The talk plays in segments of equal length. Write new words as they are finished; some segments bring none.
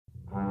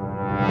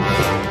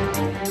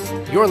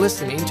You're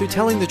listening to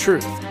Telling the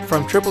Truth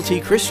from Triple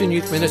T Christian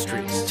Youth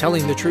Ministries,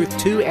 telling the truth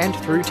to and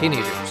through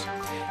teenagers.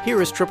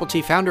 Here is Triple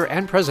T founder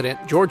and president,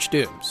 George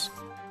Dooms.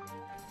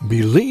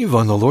 Believe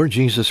on the Lord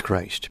Jesus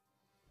Christ.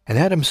 And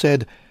Adam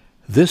said,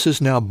 This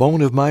is now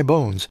bone of my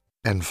bones,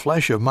 and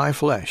flesh of my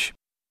flesh.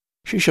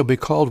 She shall be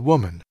called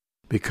woman,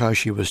 because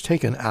she was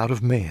taken out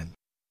of man.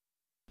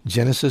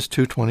 Genesis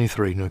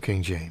 2:23, New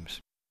King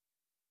James.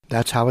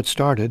 That's how it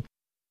started.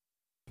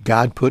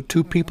 God put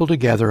two people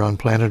together on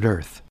planet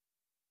Earth.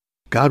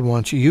 God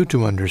wants you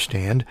to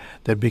understand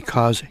that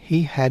because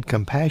He had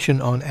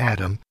compassion on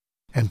Adam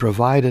and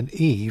provided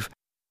Eve,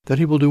 that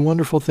He will do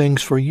wonderful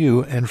things for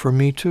you and for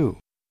me too.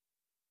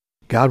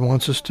 God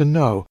wants us to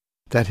know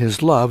that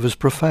His love is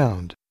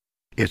profound,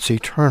 it's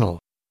eternal,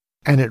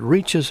 and it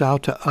reaches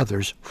out to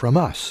others from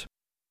us.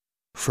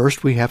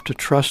 First we have to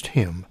trust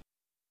Him,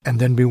 and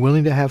then be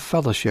willing to have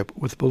fellowship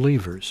with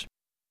believers,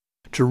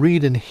 to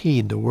read and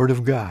heed the Word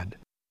of God,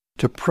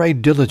 to pray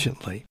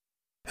diligently,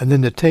 and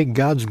then to take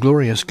God's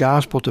glorious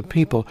gospel to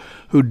people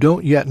who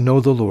don't yet know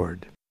the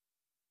Lord.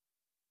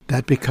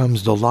 That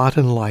becomes the lot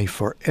in life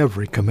for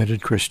every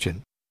committed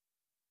Christian.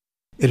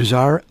 It is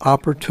our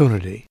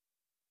opportunity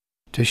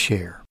to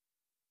share.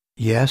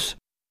 Yes,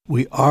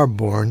 we are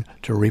born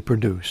to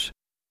reproduce.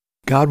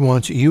 God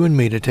wants you and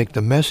me to take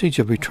the message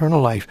of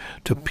eternal life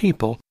to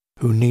people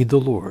who need the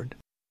Lord.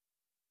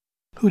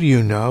 Who do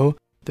you know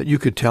that you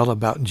could tell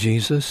about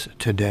Jesus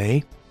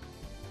today?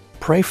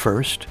 Pray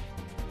first,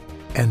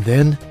 and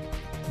then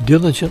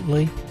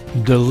diligently,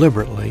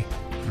 deliberately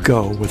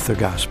go with the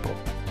gospel.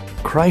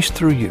 Christ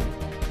through you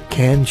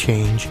can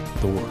change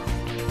the world.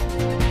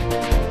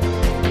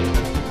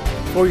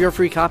 For your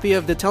free copy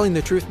of the Telling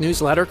the Truth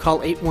newsletter, call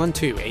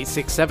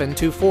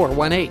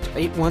 812-867-2418,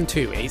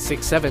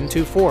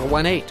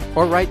 812-867-2418,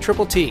 or write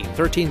Triple T,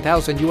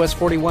 13,000 U.S.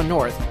 41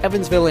 North,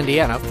 Evansville,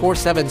 Indiana,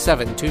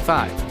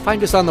 47725.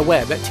 Find us on the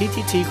web at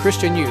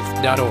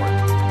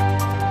tttchristianyouth.org.